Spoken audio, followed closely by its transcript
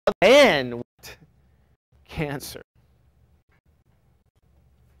than what? Cancer.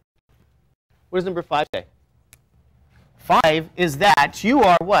 What does number 5 say? 5 is that you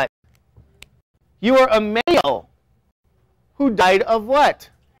are what? You are a male who died of what?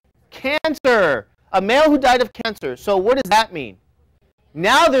 Cancer. A male who died of cancer. So what does that mean?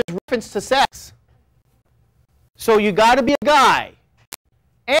 Now there's reference to sex. So you got to be a guy.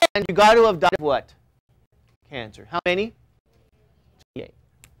 And you got to have died of what? Cancer. How many? 28.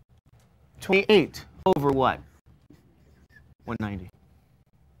 28 over what? 190.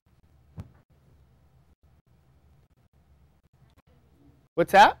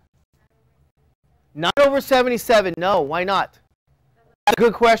 What's that? Not over 77. No, why not? That's a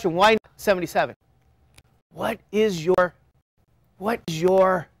good question. Why not 77? What is your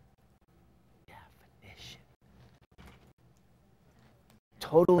definition?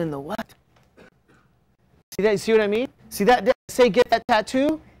 Total in the what? See that? See what I mean? See that? Did I say get that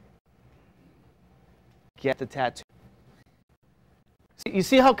tattoo? Get the tattoo. See, you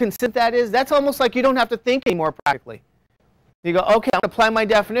see how consistent that is? That's almost like you don't have to think anymore practically. You go, okay, I'm going to apply my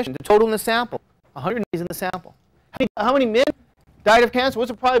definition. The total in the sample. 100 days in the sample. How many men died of cancer? What's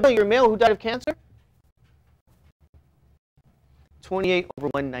the probability you're a male who died of cancer? 28 over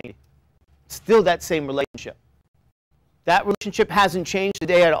 190. Still that same relationship. That relationship hasn't changed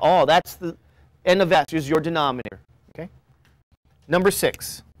today at all. That's the N of S is your denominator. Okay. Number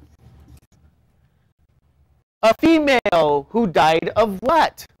 6. A female who died of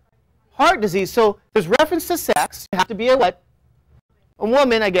what? Heart disease. So there's reference to sex. You have to be a what? A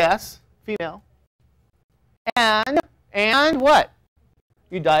woman, I guess. Female. And what?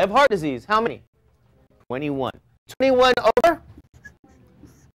 You die of heart disease. How many? 21. 21 over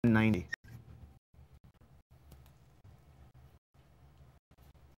 90.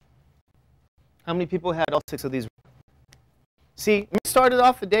 How many people had all 6 of these? See, we started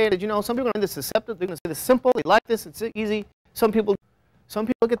off the day that, you know, some people are going to say this deceptive, they're going to say this simple, they like this, it's easy. Some people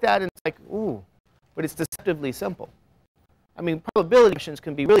look at that and it's like, ooh, but it's deceptively simple. I mean, probability questions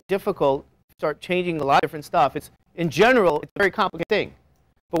can be really difficult, start changing a lot of different stuff. In general, it's a very complicated thing.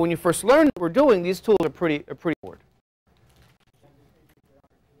 But when you first learn what we're doing, these tools are pretty bored.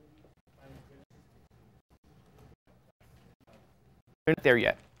 They're not there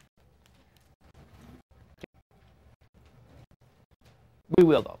yet. We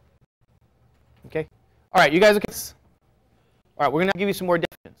will, though. Okay? All right, you guys okay? All right, we're going to give you some more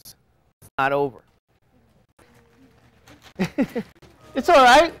definitions. It's not over. It's all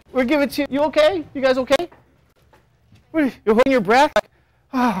right. We'll give it to you. You okay? You guys okay? You're holding your breath? Like,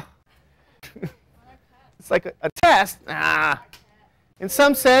 ah. It's like a test. Ah. In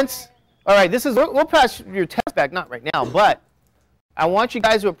some sense, all right, we'll pass your test back, not right now, but I want you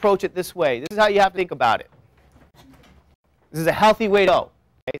guys to approach it this way. This is how you have to think about it. This is a healthy way to go.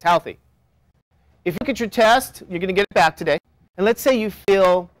 Okay? It's healthy. If you look at your test, you're going to get it back today. And let's say you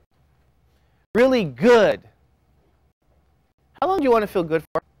feel really good. How long do you want to feel good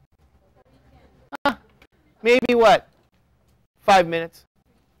for? Maybe what? 5 minutes.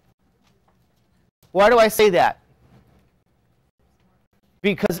 Why do I say that?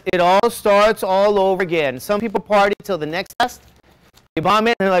 Because it all starts all over again. Some people party till the next test. They bomb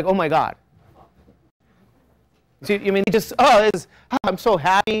it and they're like, oh my God. See, I mean, I'm so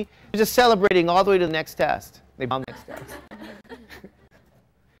happy. They're just celebrating all the way to the next test. They bomb the next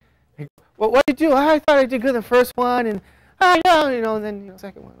test. Well, what did you do? I thought I did good the first one, and then the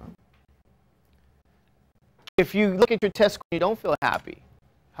second one. If you look at your test score and you don't feel happy,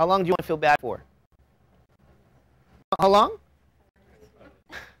 how long do you want to feel bad for? How long?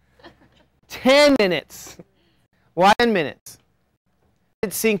 10 minutes. Why 10 minutes?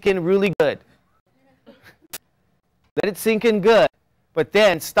 Let it sink in really good. Let it sink in good, but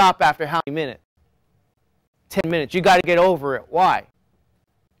then stop after how many minutes? 10 minutes. You got to get over it. Why?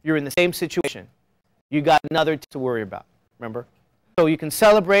 You're in the same situation. You got another to worry about. Remember? So you can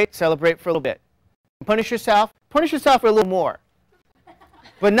celebrate for a little bit. Punish yourself for a little more.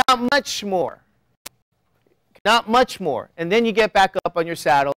 But not much more. Not much more. And then you get back up on your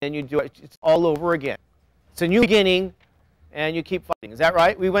saddle and you do it. It's all over again. It's a new beginning and you keep fighting. Is that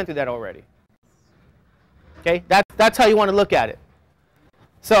right? We went through that already. Okay? That's how you want to look at it.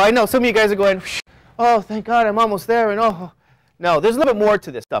 So I know some of you guys are going, oh, thank God I'm almost there. And oh, no, there's a little bit more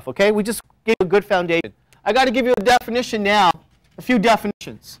to this stuff, okay? We just gave you a good foundation. I got to give you a definition now, a few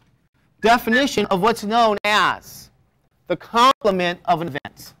definitions. Definition of what's known as the complement of an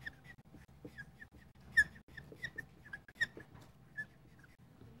event.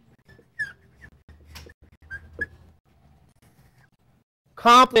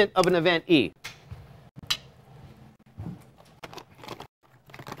 Complement of an event E.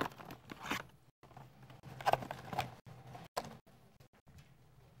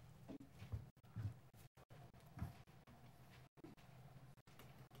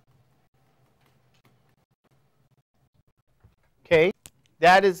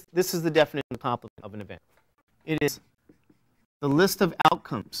 This is the definition of complement of an event. It is the list of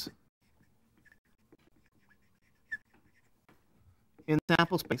outcomes in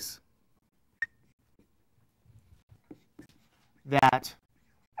sample space that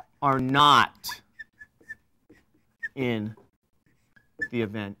are not in the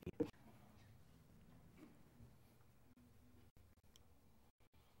event E.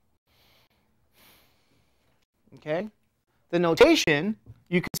 Okay? The notation,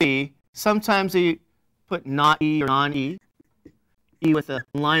 you can see, sometimes they put not E or non-E, E with a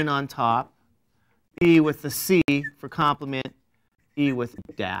line on top, E with the C for complement, E with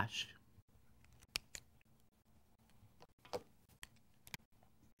a dash.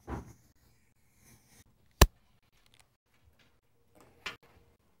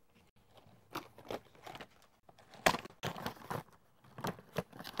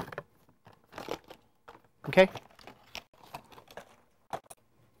 Okay?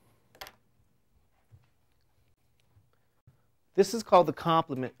 This is called the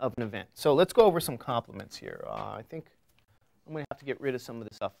complement of an event. So let's go over some complements here. I think I'm going to have to get rid of some of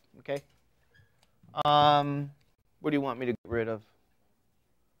this stuff, okay? What do you want me to get rid of?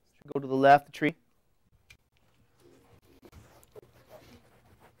 Go to the left, the tree.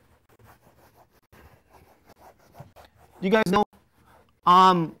 You guys know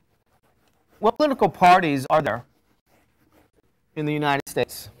what political parties are there in the United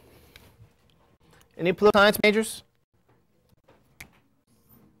States? Any political science majors?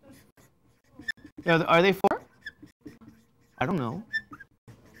 Are they for? I don't know.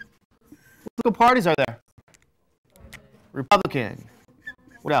 What political parties are there? Republican.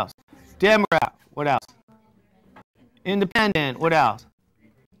 What else? Democrat. What else? Independent. What else?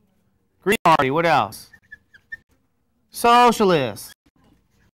 Green Party. What else? Socialist.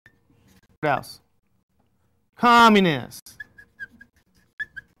 What else? Communist.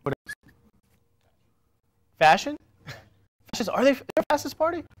 What else? Fashion? Fascists, are they a fascist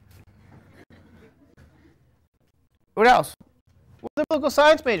party? What else? What are the political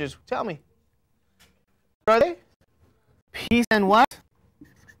science majors? Tell me. What are they? Peace and what?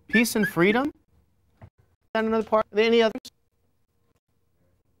 Peace and freedom? Is that another part? Are there any others?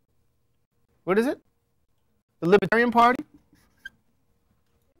 What is it? The Libertarian Party?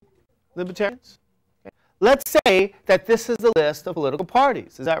 Libertarians? Okay. Let's say that this is the list of political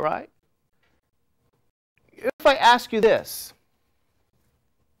parties. Is that right? If I ask you this,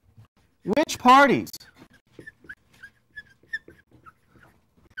 which parties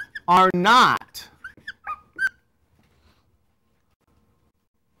are not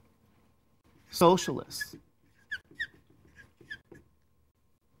socialists?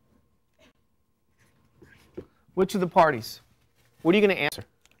 Which of the parties? What are you going to answer?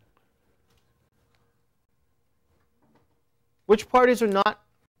 Which parties are not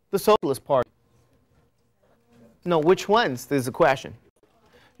the Socialist Party? No, which ones is the question.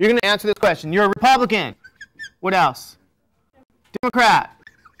 You're going to answer this question. You're a Republican. What else? Democrat.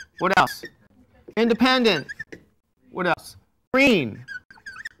 What else? Independent. What else? Green.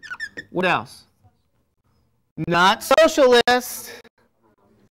 What else? Not socialist.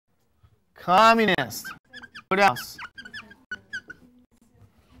 Communist. What else?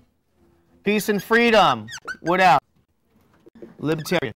 Peace and freedom. What else? Libertarian.